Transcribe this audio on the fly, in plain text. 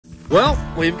Well,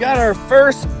 we've got our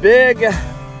first big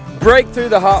break through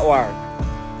the Hotwire.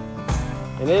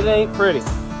 And it ain't pretty.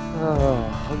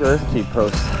 Oh, look at this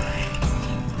T-post.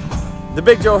 The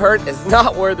Big Joe herd is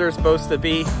not where they're supposed to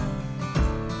be.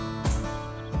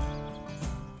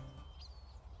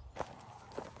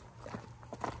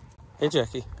 Hey,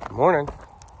 Jackie. Good morning.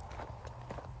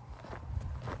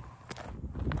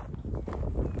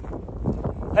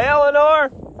 Hey,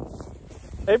 Eleanor.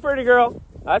 Hey, pretty girl.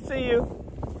 I see you.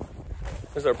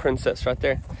 There's our princess right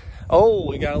there. Oh,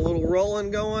 we got a little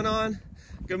rolling going on.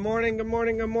 Good morning, good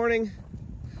morning, good morning.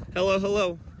 Hello,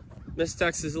 hello. Miss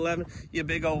Texas 11, you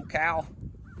big old cow.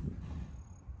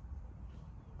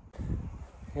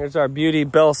 Here's our beauty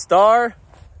Belle Star.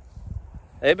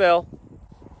 Hey, Belle.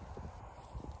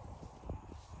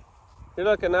 You're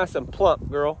looking nice and plump,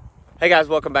 girl. Hey guys,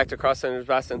 welcome back to Cross Centers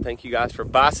Bison. Thank you guys for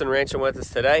Bison ranching with us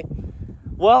today.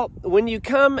 Well, when you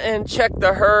come and check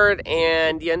the herd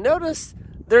and you notice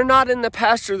they're not in the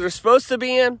pasture they're supposed to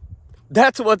be in,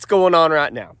 that's what's going on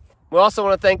right now. We also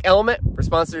want to thank LMNT for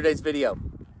sponsoring today's video.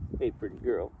 Hey, pretty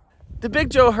girl. The Big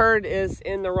Joe herd is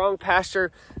in the wrong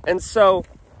pasture, and so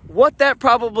what that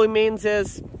probably means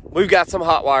is we've got some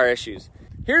Hotwire issues.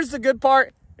 Here's the good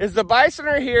part, is the bison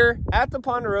are here at the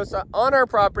Ponderosa on our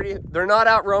property. They're not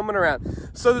out roaming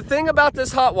around. So the thing about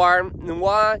this Hotwire and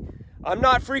why I'm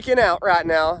not freaking out right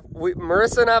now,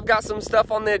 Marissa and I've got some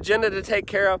stuff on the agenda to take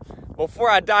care of before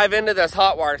I dive into this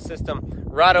Hotwire system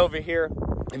right over here.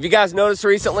 If you guys noticed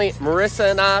recently, Marissa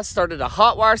and I started a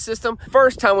Hotwire system.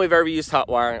 First time we've ever used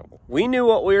Hotwire. We knew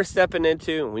what we were stepping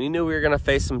into. We knew we were gonna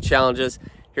face some challenges.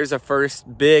 Here's our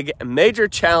first big major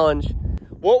challenge.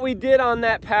 What we did on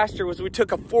that pasture was we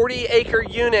took a 40-acre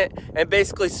unit and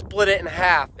basically split it in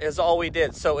half is all we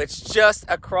did. So it's just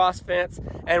a cross fence,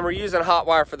 and we're using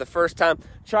Hotwire for the first time,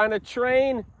 trying to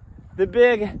train the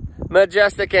big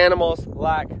majestic animals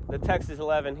like the Texas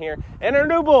 11 here and our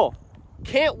new bull.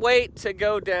 Can't wait to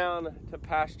go down to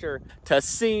pasture to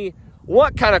see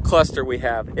what kind of cluster we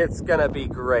have. It's gonna be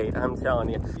great, I'm telling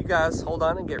you. You guys hold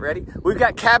on and get ready. We've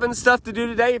got cabin stuff to do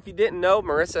today. If you didn't know,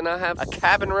 Marissa and I have a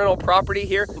cabin rental property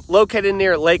here located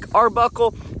near Lake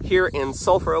Arbuckle here in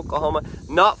Sulphur, Oklahoma,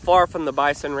 not far from the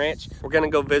Bison Ranch. We're gonna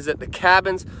go visit the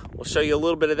cabins. We'll show you a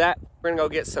little bit of that. We're gonna go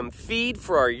get some feed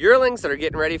for our yearlings that are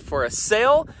getting ready for a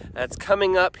sale that's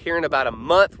coming up here in about a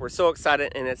month. We're so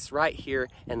excited, and it's right here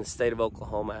in the state of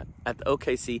Oklahoma at the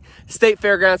OKC State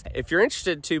Fairgrounds. If you're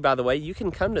interested too, by the way, you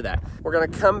can come to that. We're gonna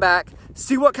come back,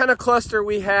 see what kind of cluster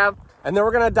we have, and then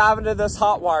we're gonna dive into this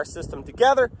Hotwire system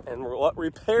together and what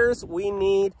repairs we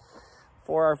need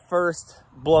for our first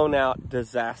blown out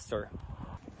disaster.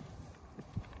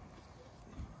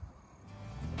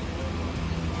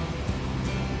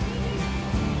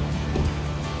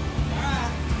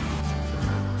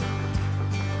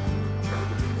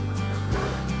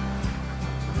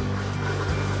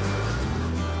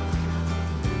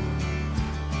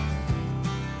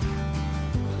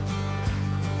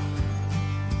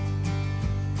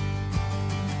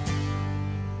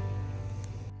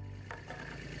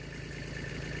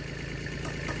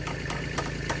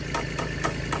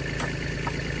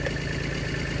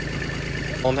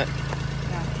 On it.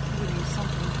 Yeah, you need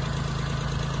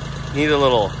something. Need a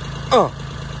little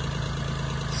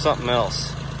something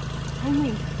else.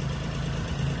 Only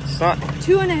It's not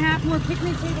 2.5 more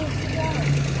picnic tables to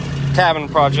go. cabin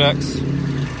projects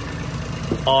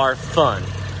are fun.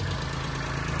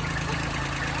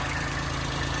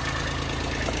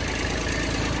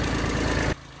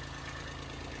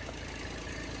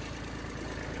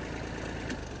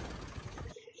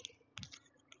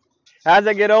 As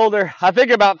I get older, I think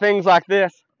about things like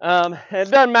this. It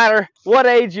doesn't matter what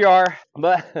age you are,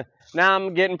 but now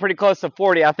I'm getting pretty close to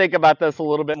 40. I think about this a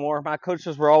little bit more. My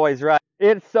coaches were always right.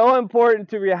 It's so important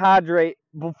to rehydrate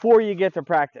before you get to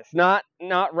practice, not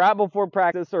right before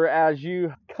practice or as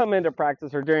you come into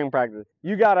practice or during practice.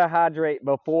 You gotta hydrate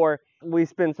before. We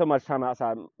spend so much time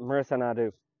outside, Marissa and I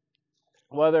do.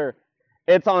 Whether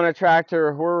it's on a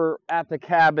tractor, we're at the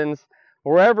cabins,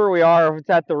 wherever we are, if it's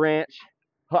at the ranch,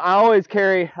 I always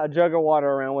carry a jug of water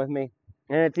around with me.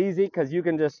 And it's easy because you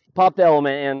can just pop the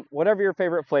element in, whatever your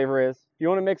favorite flavor is. If you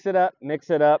want to mix it up, mix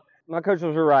it up. My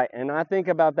coaches were right. And I think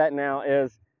about that now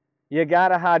is you got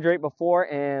to hydrate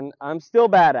before, and I'm still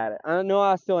bad at it. I know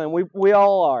I still am. We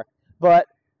all are. But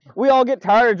we all get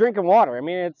tired of drinking water. I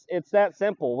mean, it's that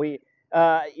simple.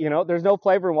 You know, there's no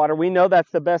flavor in water. We know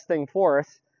that's the best thing for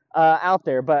us out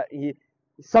there. But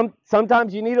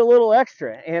sometimes you need a little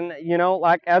extra. And, you know,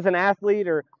 like as an athlete,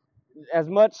 or as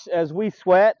much as we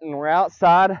sweat and we're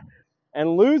outside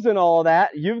and losing all of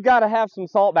that, you've got to have some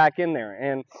salt back in there.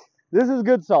 And this is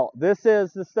good salt. This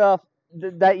is the stuff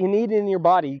that you need in your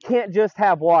body. You can't just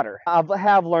have water. I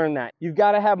have learned that. You've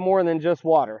got to have more than just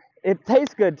water. It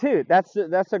tastes good too. That's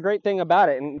a great thing about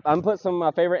it. And I'm putting some of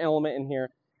my favorite element in here.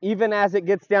 Even as it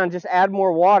gets down, just add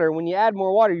more water. When you add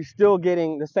more water, you're still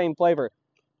getting the same flavor.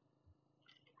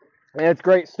 And it's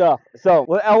great stuff. So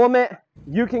with LMNT,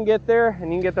 you can get there,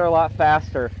 and you can get there a lot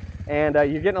faster. And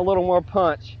you're getting a little more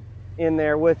punch in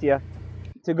there with you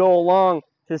to go along,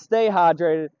 to stay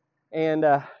hydrated, and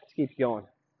to keep you going,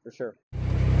 for sure.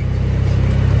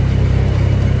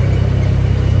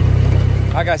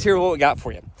 All right, guys, here's what we got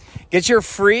for you. Get your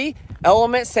free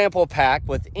LMNT sample pack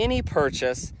with any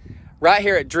purchase right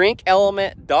here at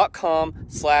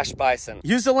drinklmnt.com/bison.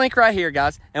 Use the link right here,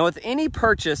 guys, and with any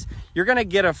purchase, you're gonna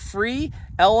get a free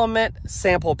LMNT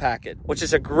sample packet, which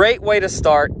is a great way to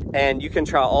start, and you can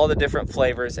try all the different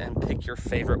flavors and pick your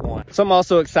favorite one. Something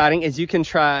also exciting is you can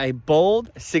try a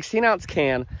bold 16-ounce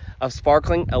can of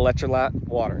sparkling electrolyte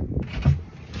water.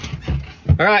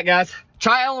 All right, guys,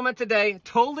 try LMNT today,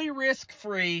 totally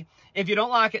risk-free. If you don't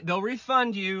like it, they'll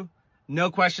refund you, no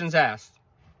questions asked.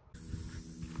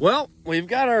 Well, we've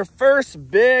got our first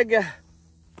big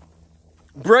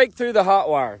break through the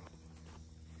Hotwire,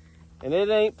 and it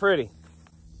ain't pretty.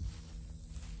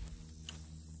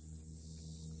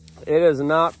 It is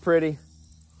not pretty.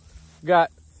 Got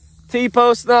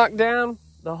T-post knocked down.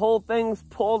 The whole thing's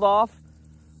pulled off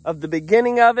of the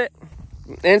beginning of it.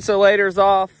 Insulator's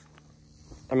off.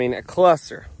 I mean, a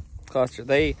cluster.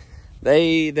 They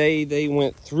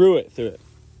went through it.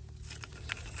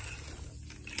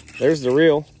 There's the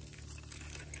reel.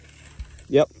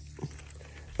 Yep.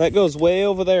 That goes way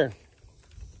over there.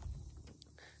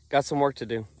 Got some work to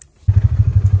do.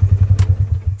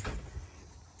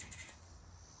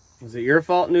 Was it your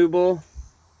fault, new bull?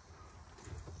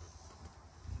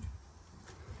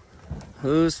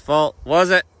 Whose fault was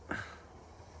it?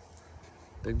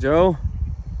 Big Joe?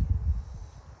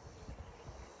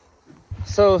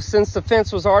 So since the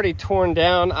fence was already torn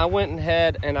down, I went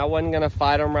ahead and I wasn't gonna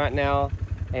fight them right now.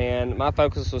 And my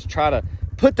focus was try to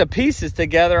put the pieces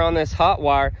together on this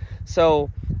Hotwire.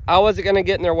 So I wasn't gonna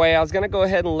get in their way. I was gonna go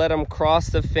ahead and let them cross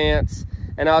the fence.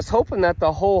 And I was hoping that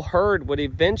the whole herd would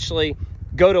eventually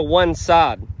go to one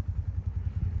side.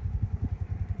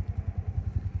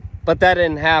 But that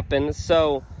didn't happen.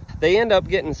 So they end up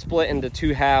getting split into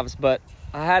two halves. But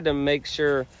I had to make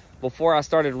sure before I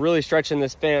started really stretching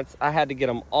this fence, I had to get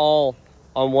them all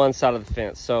on one side of the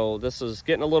fence. So this was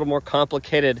getting a little more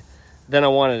complicated than I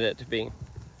wanted it to be.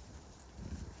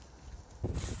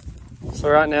 So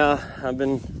right now I've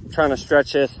been trying to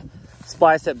stretch it,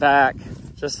 splice it back,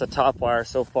 just the top wire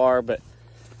so far, but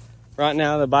right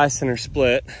now the bison are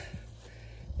split.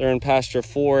 They're in pasture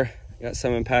 4, got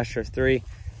some in pasture 3.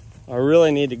 I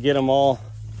really need to get them all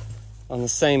on the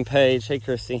same page. Hey,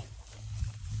 Christy.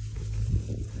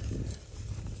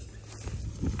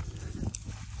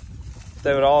 If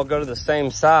they would all go to the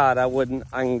same side, I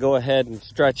can go ahead and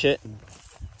stretch it and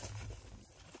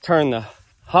turn the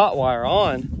Hotwire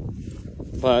on.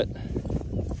 But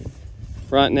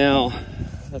right now,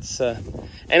 that's and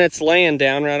it's laying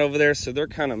down right over there, so they're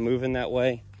kind of moving that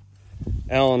way.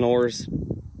 Eleanor's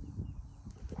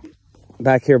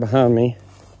back here behind me,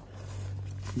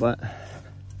 but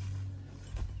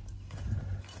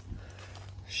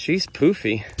she's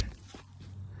poofy.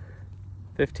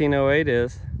 1508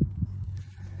 is.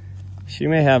 She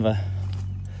may have a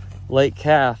late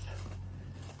calf.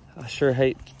 I sure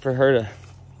hate for her to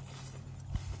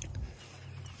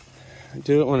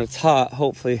do it when it's hot,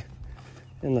 hopefully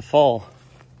in the fall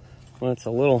when it's a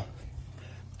little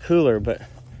cooler, but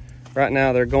right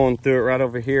now they're going through it right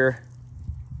over here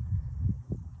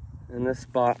in this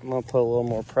spot. I'm gonna put a little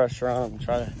more pressure on them and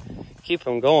try to keep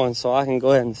them going so I can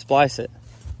go ahead and splice it.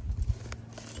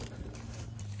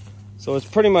 So it's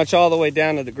pretty much all the way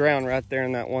down to the ground right there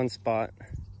in that one spot.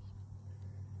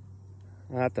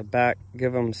 I'll have to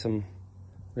give them some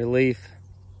relief.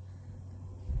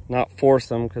 Not force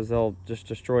them because they'll just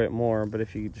destroy it more, but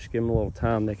if you just give them a little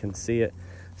time, they can see it,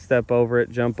 step over it,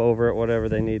 jump over it, whatever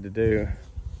they need to do.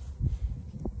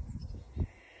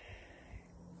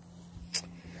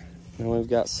 And we've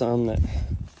got some that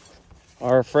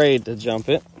are afraid to jump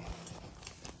it.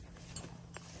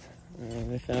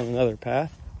 They found another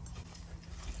path.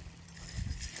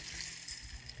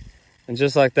 And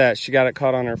just like that, she got it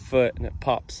caught on her foot and it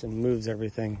pops and moves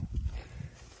everything.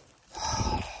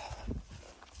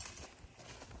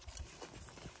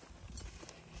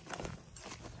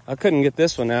 I couldn't get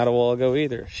this one out a while ago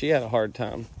either. She had a hard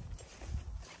time.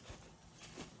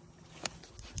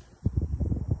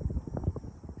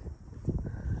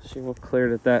 She was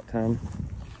cleared at that time.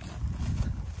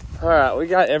 All right, we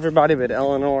got everybody but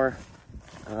Eleanor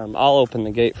I'll open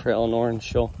the gate for Eleanor and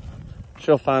she'll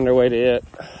find her way to it.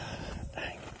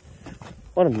 Dang.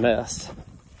 What a mess.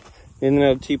 And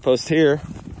another T-post here.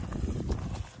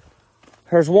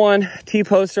 There's one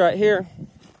T-post right here.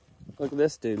 Look at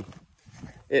this dude.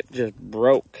 It just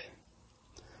broke.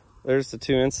 There's the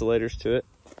 2 insulators to it.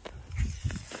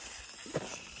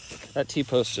 That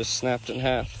T-post just snapped in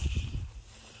half.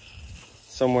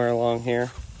 Somewhere along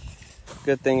here.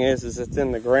 Good thing is it's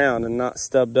in the ground and not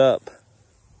stubbed up.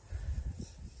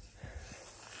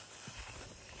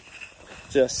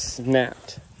 Just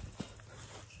snapped.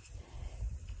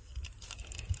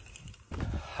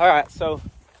 All right, so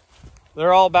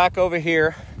they're all back over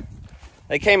here.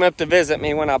 They came up to visit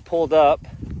me when I pulled up,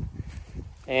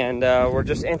 and were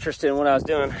just interested in what I was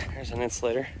doing. There's an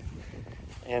insulator.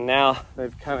 And now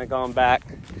they've kind of gone back.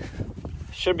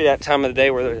 Should be that time of the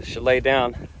day where they should lay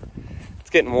down. It's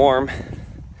getting warm.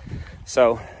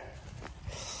 So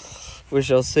we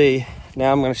shall see.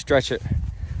 Now I'm going to stretch it,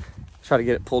 try to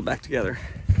get it pulled back together.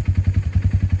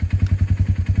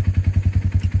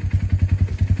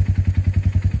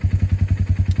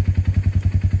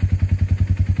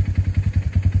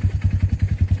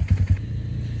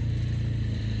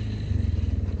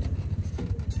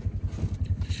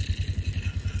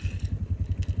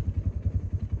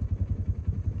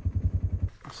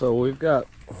 So we've got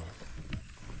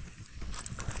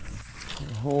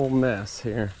a whole mess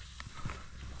here.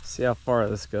 See how far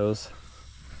this goes.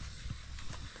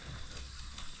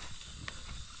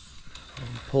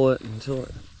 Pull it until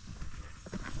it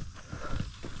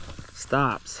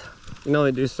stops. You can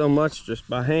only do so much just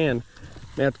by hand.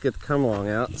 You have to get the come along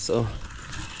out. So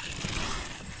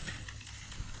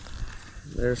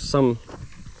there's some.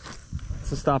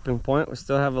 It's a stopping point. We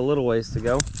still have a little ways to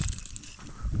go.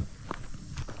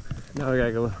 Now we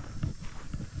gotta go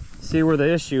see where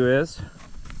the issue is.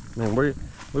 Man,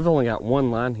 we've only got one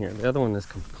line here. The other one is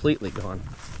completely gone.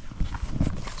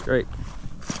 It's great.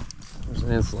 There's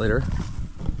an insulator.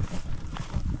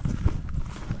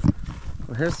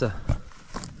 Well, here's the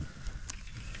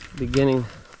beginning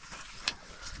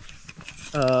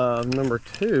of number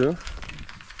 2.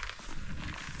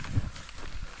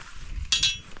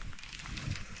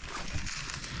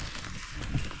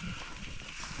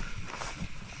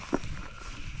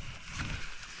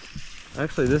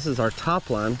 Actually, this is our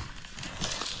top line.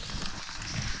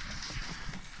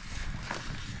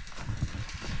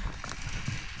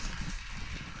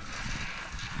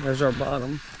 There's our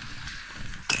bottom.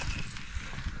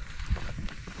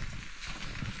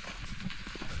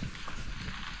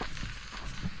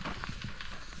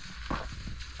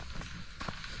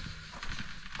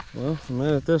 Well, I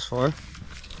made it this far.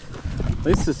 At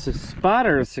least the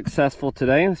spider is successful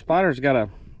today. The spider's got a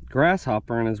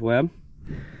grasshopper in his web.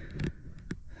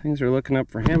 Things are looking up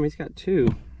for him. He's got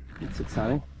 2. That's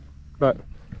exciting. But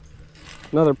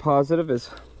another positive is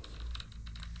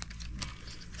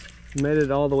he made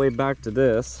it all the way back to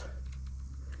this.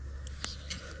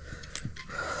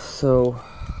 So,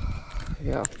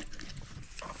 yeah.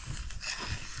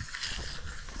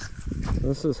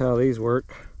 This is how these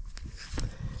work.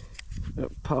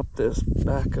 Pop this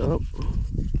back up.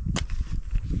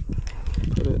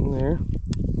 Put it in there.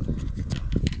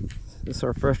 This is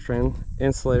our frustrating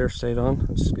insulator stayed on,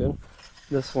 which is good.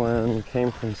 This one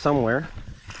came from somewhere.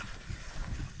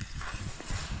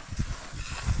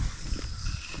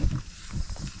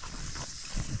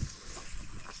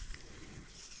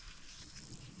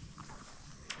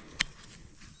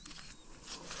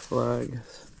 Flag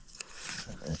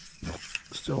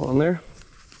still on there,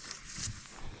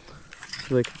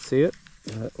 so they could see it.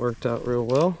 That worked out real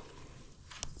well.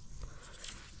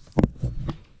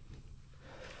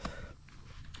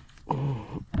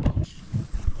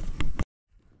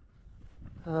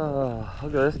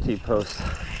 Look at this T-post.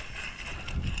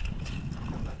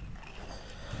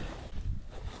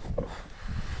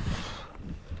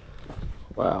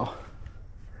 Wow.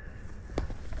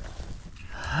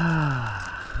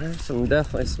 There's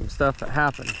definitely some stuff that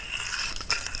happened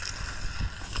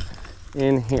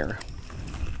in here.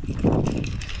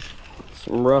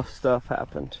 Some rough stuff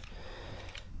happened.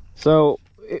 So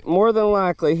more than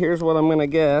likely, here's what I'm gonna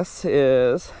guess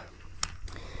is,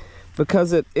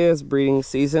 because it is breeding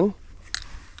season,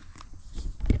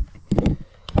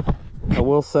 I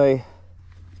will say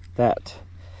that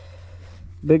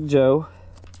Big Joe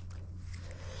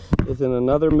is in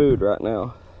another mood right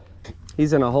now.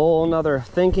 He's in a whole nother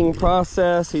thinking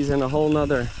process. He's in a whole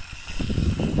nother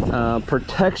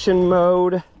protection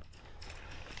mode.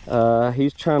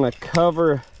 He's trying to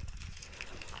cover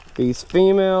these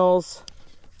females,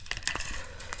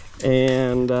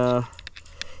 and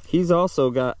he's also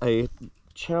got a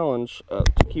challenge to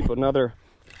keep another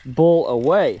bull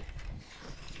away.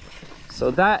 So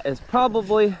that is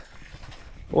probably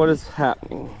what is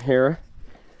happening here.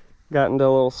 Got into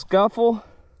a little scuffle,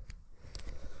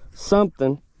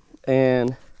 something,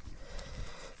 and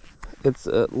it's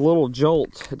a little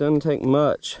jolt. It doesn't take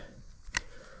much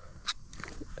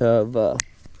of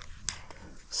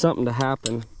something to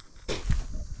happen.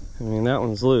 I mean, that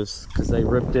one's loose because they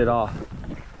ripped it off.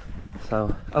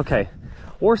 So, okay,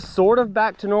 we're sort of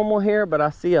back to normal here, but I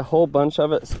see a whole bunch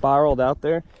of it spiraled out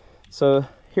there. So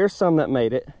here's some that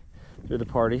made it through the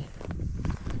party.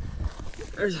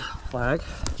 There's a flag.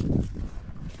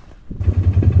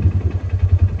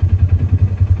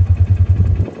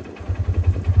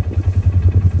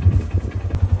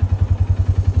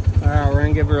 All right, we're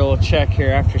gonna give her a little check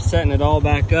here after setting it all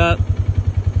back up.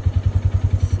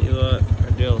 Let's see what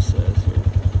our deal says here.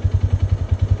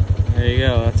 There you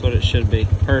go, that's what it should be.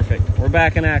 Perfect. We're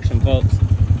back in action, folks.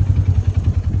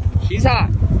 She's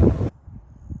hot.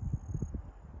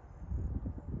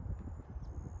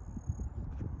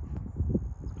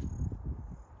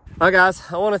 All right, guys,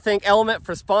 I want to thank LMNT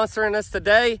for sponsoring us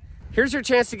today. Here's your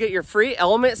chance to get your free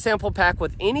LMNT sample pack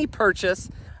with any purchase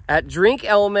at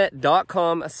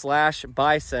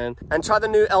drinklmnt.com/bison and try the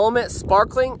new LMNT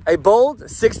Sparkling, a bold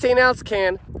 16-ounce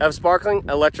can of sparkling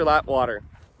electrolyte water.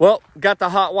 Well, got the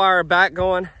Hotwire back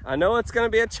going. I know it's going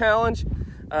to be a challenge,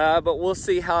 but we'll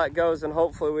see how it goes, and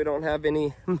hopefully we don't have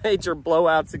any major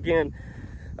blowouts again.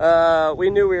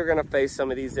 We knew we were going to face some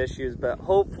of these issues, but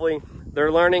hopefully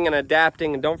they're learning and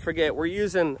adapting. And don't forget,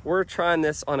 we're trying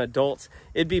this on adults.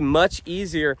 It'd be much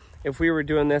easier if we were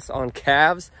doing this on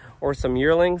calves or some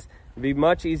yearlings. It'd be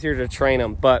much easier to train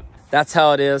them, but that's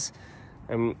how it is.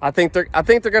 And I think they're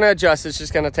going to adjust. It's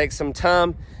just going to take some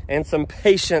time and some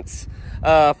patience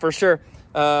for sure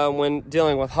when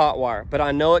dealing with Hotwire. But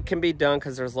I know it can be done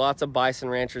because there's lots of bison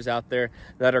ranchers out there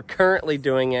that are currently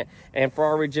doing it. And for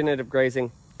our regenerative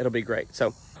grazing, it'll be great.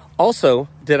 So also,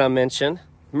 did I mention,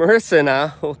 Marissa and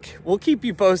I, we'll keep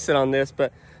you posted on this,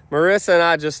 but Marissa and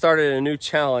I just started a new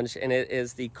challenge, and it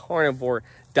is the carnivore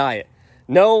diet.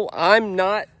 No, I'm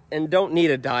not and don't need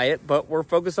a diet, but we're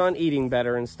focused on eating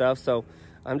better and stuff. So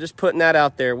I'm just putting that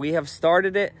out there. We have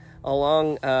started it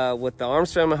along with the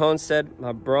Arms Family Homestead,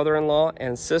 my brother-in-law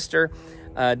and sister,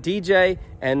 DJ,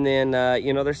 and then,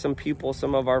 you know, there's some people,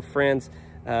 some of our friends,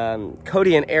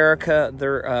 Cody and Erica,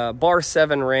 they're Bar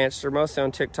 7 Ranch. They're mostly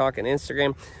on TikTok and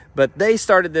Instagram, but they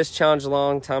started this challenge a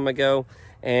long time ago,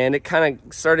 and it kind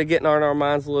of started getting on our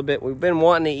minds a little bit. We've been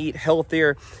wanting to eat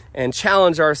healthier and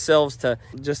challenge ourselves to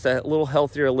just a little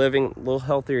healthier living, a little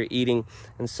healthier eating.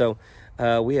 And so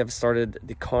we have started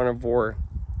the carnivore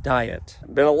diet.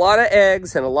 Been a lot of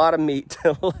eggs and a lot of meat,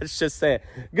 let's just say it.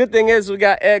 Good thing is we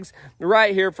got eggs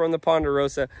right here from the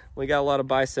Ponderosa. We got a lot of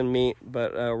bison meat,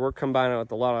 but we're combining it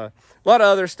with a lot of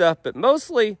other stuff, but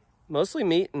mostly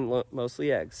meat and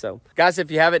mostly eggs. So guys,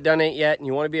 if you haven't done it yet and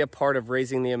you want to be a part of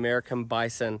raising the American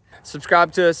bison,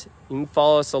 subscribe to us. You can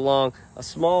follow us along a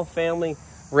small family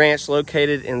ranch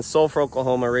located in Sulphur,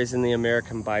 Oklahoma, raising the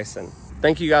American bison.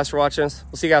 Thank you guys for watching us.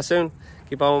 We'll see you guys soon.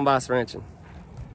 Keep on bison ranching.